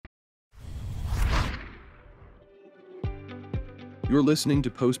You're listening to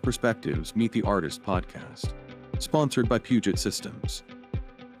Post Perspectives Meet the Artist podcast, sponsored by Puget Systems.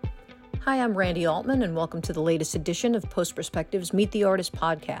 Hi, I'm Randy Altman, and welcome to the latest edition of Post Perspectives Meet the Artist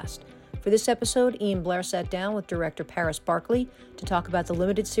podcast. For this episode, Iain Blair sat down with director Paris Barclay to talk about the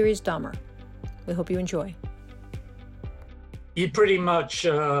limited series Dahmer. We hope you enjoy. You pretty much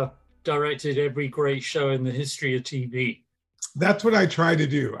directed every great show in the history of TV. That's what I try to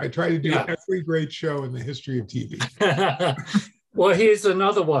do. I try to do every great show in the history of TV. Well, here's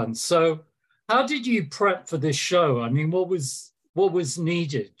another one. So how did you prep for this show? I mean, what was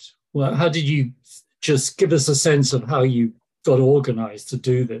needed? Well, how did you just give us a sense of how you got organized to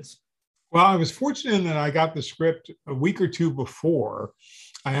do this? Well, I was fortunate in that I got the script a week or two before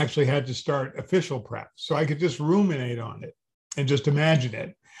I actually had to start official prep. So I could just ruminate on it and just imagine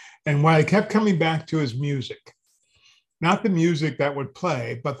it. And what I kept coming back to is music. Not the music that would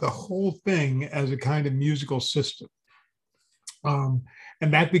play, but the whole thing as a kind of musical system.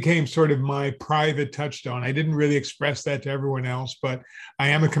 And that became sort of my private touchstone. I didn't really express that to everyone else, but I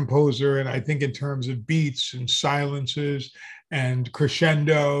am a composer, and I think in terms of beats and silences and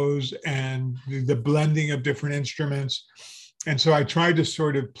crescendos and the blending of different instruments. And so I tried to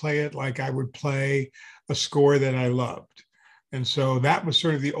sort of play it like I would play a score that I loved. And so that was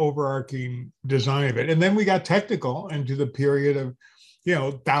sort of the overarching design of it. And then we got technical into the period of,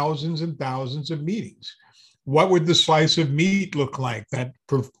 thousands and thousands of meetings. What would the slice of meat look like that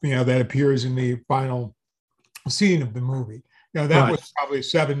appears in the final scene of the movie? That was probably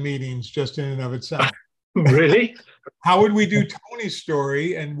 7 meetings just in and of itself. Really? How would we do Tony's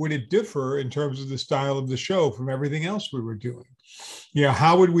story, and would it differ in terms of the style of the show from everything else we were doing?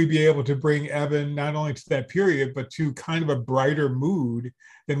 How would we be able to bring Evan not only to that period, but to kind of a brighter mood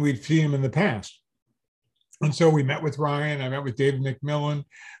than we'd seen him in the past? And so we met with Ryan. I met with David McMillan,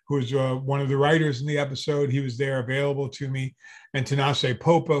 who was one of the writers in the episode. He was there available to me. And Tanase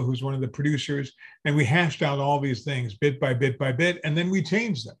Popa, who's one of the producers. And we hashed out all these things bit by bit by bit. And then we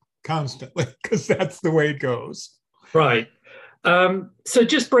changed them constantly because that's the way it goes. Right. So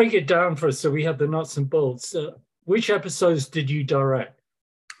just break it down for us so we have the nuts and bolts. Which episodes did you direct?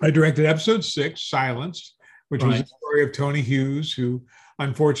 I directed episode 6, Silenced, which was the story of Tony Hughes, who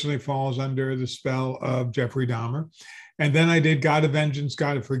unfortunately falls under the spell of Jeffrey Dahmer. And then I did God of Vengeance,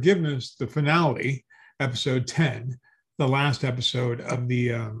 God of Forgiveness, the finale, episode 10, the last episode of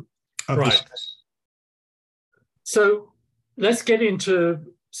the So let's get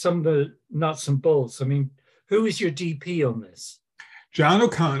into some of the nuts and bolts. I mean, who is your DP on this? John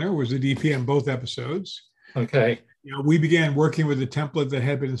O'Connor was the DP on both episodes. Okay. We began working with a template that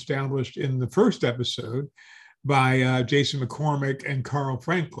had been established in the first episode by Jason McCormick and Carl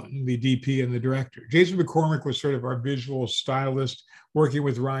Franklin, the DP and the director. Jason McCormick was sort of our visual stylist, working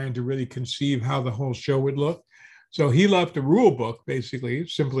with Ryan to really conceive how the whole show would look. So he left a rule book, basically,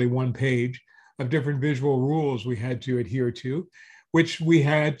 simply one page of different visual rules we had to adhere to, which we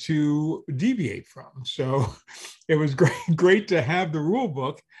had to deviate from. So it was great to have the rule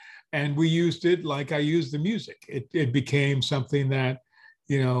book, and we used it like I used the music. It became something that,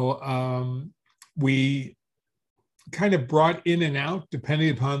 we kind of brought in and out depending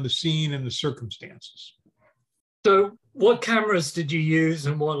upon the scene and the circumstances. So what cameras did you use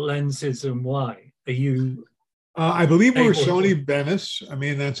and what lenses and why? Are you... I believe we were Sony Venice. I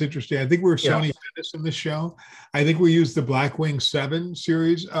mean, that's interesting. I think we were Sony Venice in the show. I think we used the Blackwing 7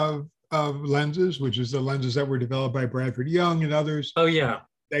 series of lenses, which is the lenses that were developed by Bradford Young and others. Oh, yeah.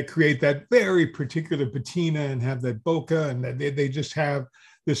 That create that very particular patina and have that bokeh, and that they just have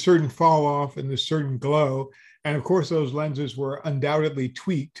this certain fall off and this certain glow. And of course, those lenses were undoubtedly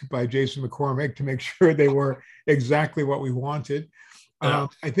tweaked by Jason McCormick to make sure they were exactly what we wanted. I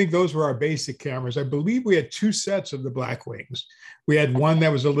think those were our basic cameras. I believe we had 2 sets of the Blackwings. We had one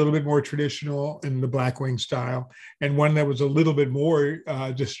that was a little bit more traditional in the Blackwing style, and one that was a little bit more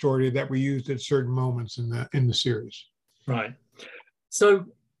distorted that we used at certain moments in the series. Right. So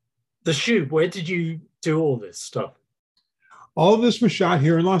the shoot, where did you do all this stuff? All of this was shot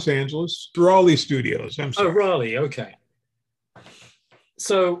here in Los Angeles, through Raleigh Studios. Oh, Raleigh, okay.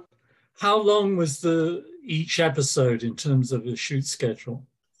 So how long was each episode in terms of the shoot schedule?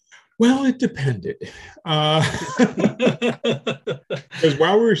 Well, it depended. Because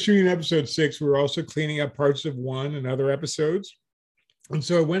while we were shooting episode 6, we were also cleaning up parts of 1 and other episodes. And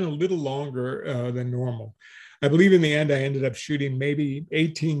so it went a little longer than normal. I believe in the end, I ended up shooting maybe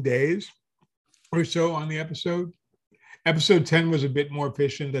 18 days or so on the episode. Episode 10 was a bit more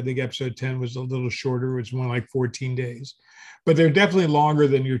efficient. I think episode 10 was a little shorter. It was more like 14 days. But they're definitely longer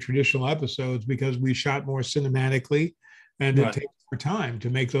than your traditional episodes because we shot more cinematically, and it takes more time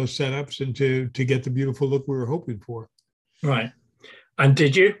to make those setups and to get the beautiful look we were hoping for. Right. And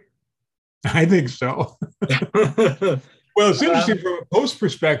did you? I think so. Well, it's interesting from a post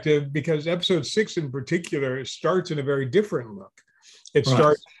perspective because episode 6 in particular starts in a very different look. It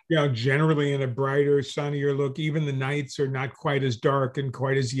starts, generally in a brighter, sunnier look. Even the nights are not quite as dark and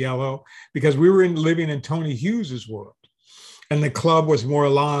quite as yellow because we were living in Tony Hughes's world. And the club was more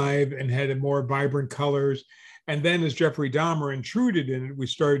alive and had more vibrant colors. And then as Jeffrey Dahmer intruded in it, we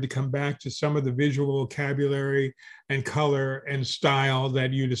started to come back to some of the visual vocabulary and color and style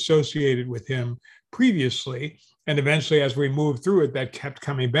that you'd associated with him previously. And eventually, as we moved through it, that kept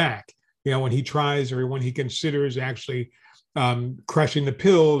coming back. When he tries or when he considers actually crushing the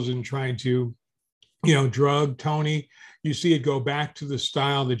pills and trying to, drug Tony, you see it go back to the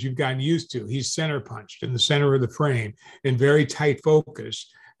style that you've gotten used to. He's center punched in the center of the frame in very tight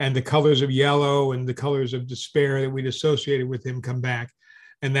focus. And the colors of yellow and the colors of despair that we'd associated with him come back.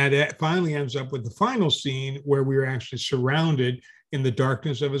 And that finally ends up with the final scene where we were actually surrounded in the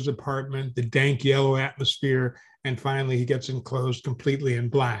darkness of his apartment, the dank yellow atmosphere, and finally he gets enclosed completely in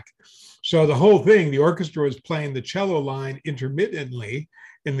black. So the whole thing, the orchestra was playing the cello line intermittently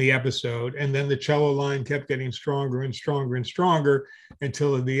in the episode, and then the cello line kept getting stronger and stronger and stronger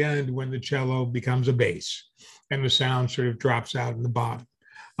until at the end when the cello becomes a bass and the sound sort of drops out in the bottom.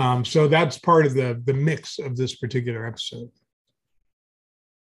 So that's part of the mix of this particular episode.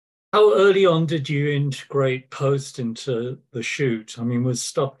 How early on did you integrate post into the shoot? I mean, was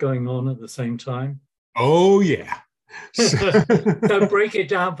stuff going on at the same time? Oh, yeah. So break it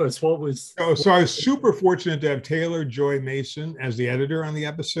down for us. What was... So I was super fortunate to have Taylor Joy Mason as the editor on the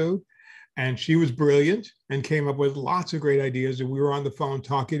episode. And she was brilliant and came up with lots of great ideas. And we were on the phone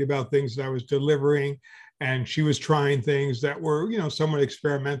talking about things that I was delivering. And she was trying things that were, somewhat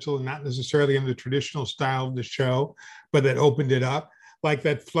experimental and not necessarily in the traditional style of the show, but that opened it up. Like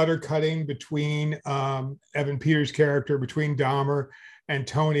that flutter cutting between Evan Peters' character, between Dahmer and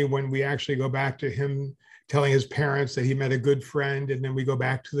Tony, when we actually go back to him telling his parents that he met a good friend, and then we go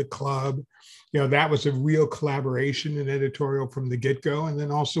back to the club. That was a real collaboration in editorial from the get-go. And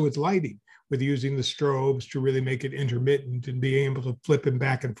then also with lighting, with using the strobes to really make it intermittent and being able to flip him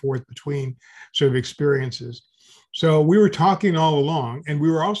back and forth between sort of experiences. So we were talking all along, and we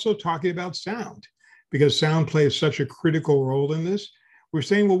were also talking about sound, because sound plays such a critical role in this. We're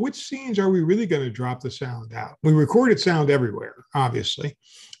saying, well, which scenes are we really going to drop the sound out? We recorded sound everywhere, obviously,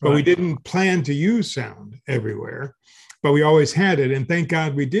 but we didn't plan to use sound everywhere, but we always had it. And thank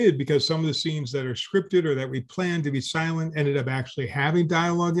God we did, because some of the scenes that are scripted or that we planned to be silent ended up actually having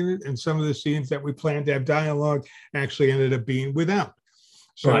dialogue in it. And some of the scenes that we planned to have dialogue actually ended up being without.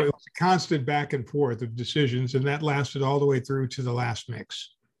 So it was a constant back and forth of decisions, and that lasted all the way through to the last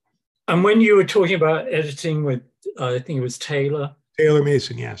mix. And when you were talking about editing with, I think it was Taylor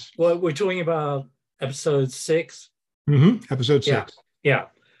Mason, yes. Well, we're talking about episode 6. Mm-hmm. Episode 6. Yeah.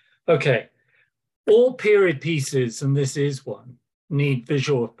 Okay. All period pieces, and this is one, need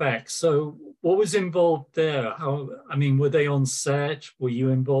visual effects. So what was involved there? Were they on set? Were you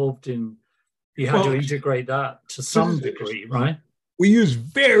involved in, you had to integrate that to some degree, right? We used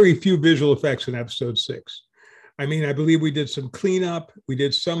very few visual effects in episode 6. I believe we did some cleanup. We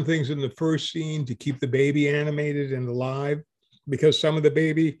did some things in the first scene to keep the baby animated and alive, because some of the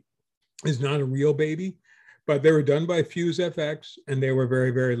baby is not a real baby, but they were done by Fuse FX and they were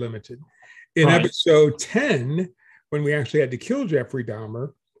very, very limited. In episode 10, when we actually had to kill Jeffrey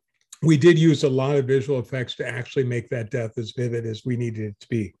Dahmer, we did use a lot of visual effects to actually make that death as vivid as we needed it to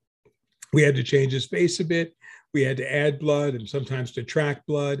be. We had to change his face a bit. We had to add blood and sometimes detract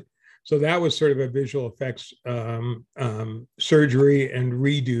blood. So that was sort of a visual effects surgery and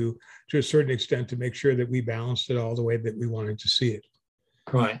redo to a certain extent to make sure that we balanced it all the way that we wanted to see it.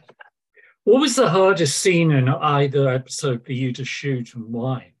 Right. What was the hardest scene in either episode for you to shoot, and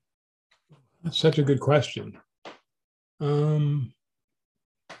why? That's such a good question.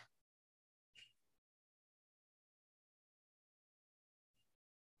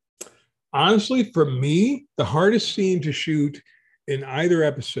 Honestly, for me, the hardest scene to shoot in either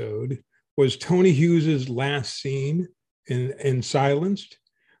episode was Tony Hughes's last scene in Silenced,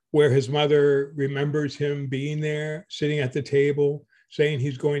 where his mother remembers him being there, sitting at the table, saying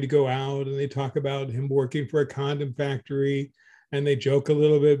he's going to go out, and they talk about him working for a condom factory, and they joke a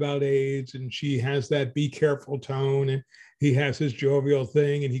little bit about AIDS, and she has that be careful tone, and he has his jovial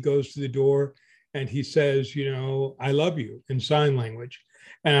thing, and he goes to the door, and he says, I love you in sign language.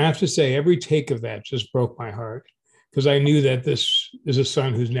 And I have to say, every take of that just broke my heart, because I knew that this is a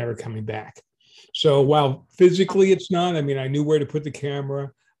son who's never coming back. So while physically it's not, I knew where to put the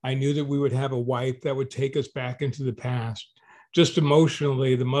camera. I knew that we would have a wipe that would take us back into the past. just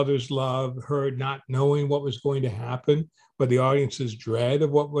emotionally, the mother's love, her not knowing what was going to happen, but the audience's dread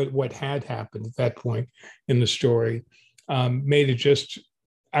of what had happened at that point in the story, made it just,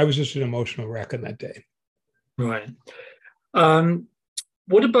 I was just an emotional wreck on that day. Right.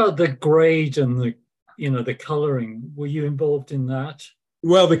 What about the grade and the coloring? Were you involved in that?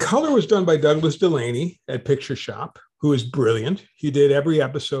 Well, the color was done by Douglas Delaney at Picture Shop, who is brilliant. He did every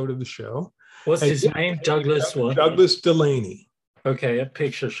episode of the show. What's his name? Douglas what? Douglas Delaney. Okay, at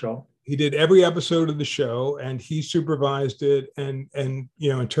Picture Shop. He did every episode of the show, and he supervised it. And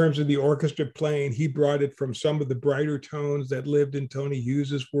in terms of the orchestra playing, he brought it from some of the brighter tones that lived in Tony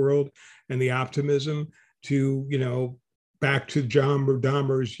Hughes's world and the optimism to, back to John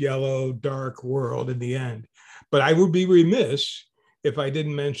Dahmer's yellow, dark world in the end. But I would be remiss if I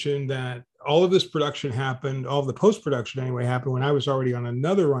didn't mention that all of this production happened, all of the post-production anyway, happened when I was already on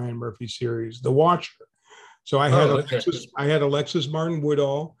another Ryan Murphy series, The Watcher. So I had Alexis Martin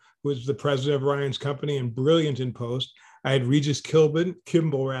Woodall, who was the president of Ryan's company and brilliant in post. I had Regis Kimball,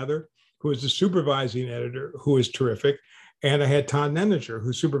 who was the supervising editor, who is terrific. And I had Todd Neninger,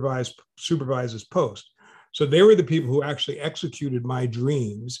 who supervises post. So they were the people who actually executed my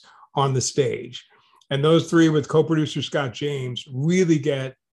dreams on the stage. And those three, with co-producer Scott James, really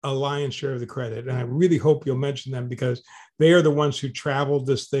get a lion's share of the credit. And I really hope you'll mention them because they are the ones who traveled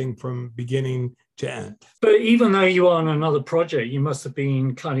this thing from beginning to end. But even though you are on another project, you must have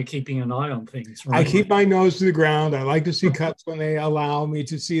been kind of keeping an eye on things, right? I keep my nose to the ground. I like to see cuts when they allow me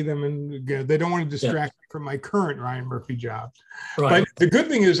to see them, and they don't want to distract me from my current Ryan Murphy job. Right. But the good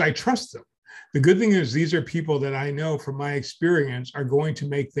thing is I trust them. The good thing is these are people that I know from my experience are going to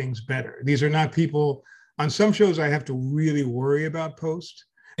make things better. These are not people, on some shows I have to really worry about post.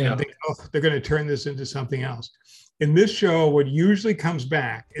 Yeah. And think, they're going to turn this into something else. In this show, what usually comes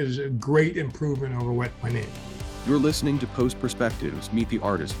back is a great improvement over what went in. You're listening to Post Perspectives Meet the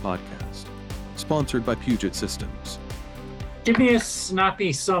Artist podcast, sponsored by Puget Systems. Give me a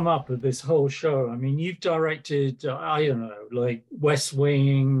snappy sum up of this whole show. I mean, you've directed, I don't know, like West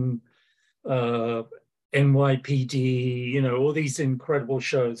Wing, NYPD, all these incredible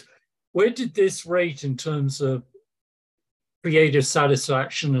shows. Where did this rate in terms of creative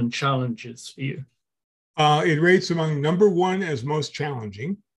satisfaction and challenges for you? It rates among number one as most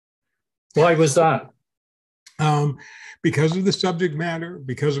challenging. Why was that? Because of the subject matter,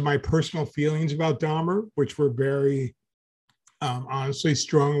 because of my personal feelings about Dahmer, which were very, honestly,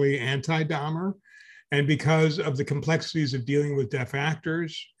 strongly anti-Dahmer, and because of the complexities of dealing with deaf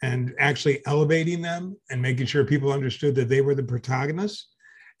actors and actually elevating them and making sure people understood that they were the protagonists,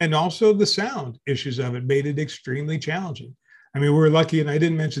 and also the sound issues of it made it extremely challenging. I mean, we were lucky, and I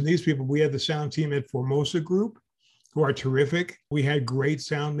didn't mention these people. We had the sound team at Formosa Group, who are terrific. We had great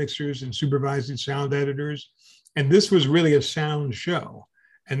sound mixers and supervising sound editors. And this was really a sound show.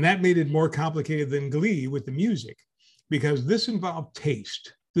 And that made it more complicated than Glee with the music, because this involved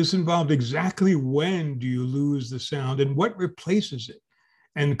taste. This involved exactly when do you lose the sound and what replaces it,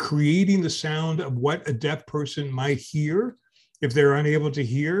 and creating the sound of what a deaf person might hear if they're unable to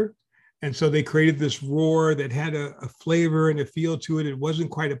hear. And so they created this roar that had a flavor and a feel to it. It wasn't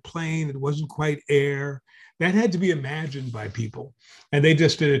quite a plane. It wasn't quite air. That had to be imagined by people. And they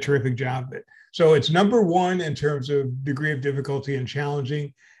just did a terrific job of it. So it's number one in terms of degree of difficulty and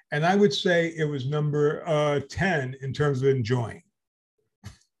challenging. And I would say it was number 10 in terms of enjoying.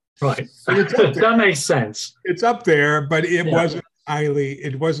 Right. That makes sense. It's up there, but it wasn't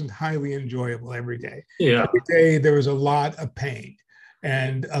highly enjoyable every day. Yeah. Every day there was a lot of pain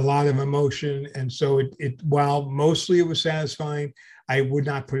and a lot of emotion. And so it while mostly it was satisfying, I would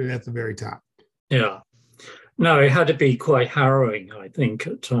not put it at the very top. Yeah. No, it had to be quite harrowing, I think,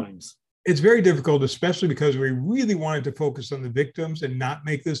 at times. It's very difficult, especially because we really wanted to focus on the victims and not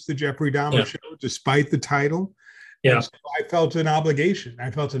make this the Jeffrey Dahmer show, despite the title. Yeah. So I felt an obligation.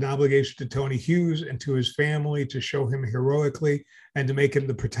 I felt an obligation to Tony Hughes and to his family to show him heroically and to make him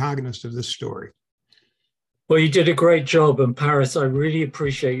the protagonist of this story. Well, you did a great job. And Paris, I really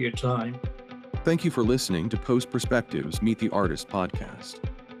appreciate your time. Thank you for listening to Post Perspectives Meet the Artist podcast,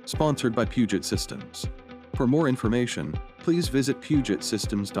 sponsored by Puget Systems. For more information, please visit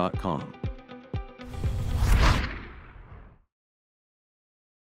PugetSystems.com.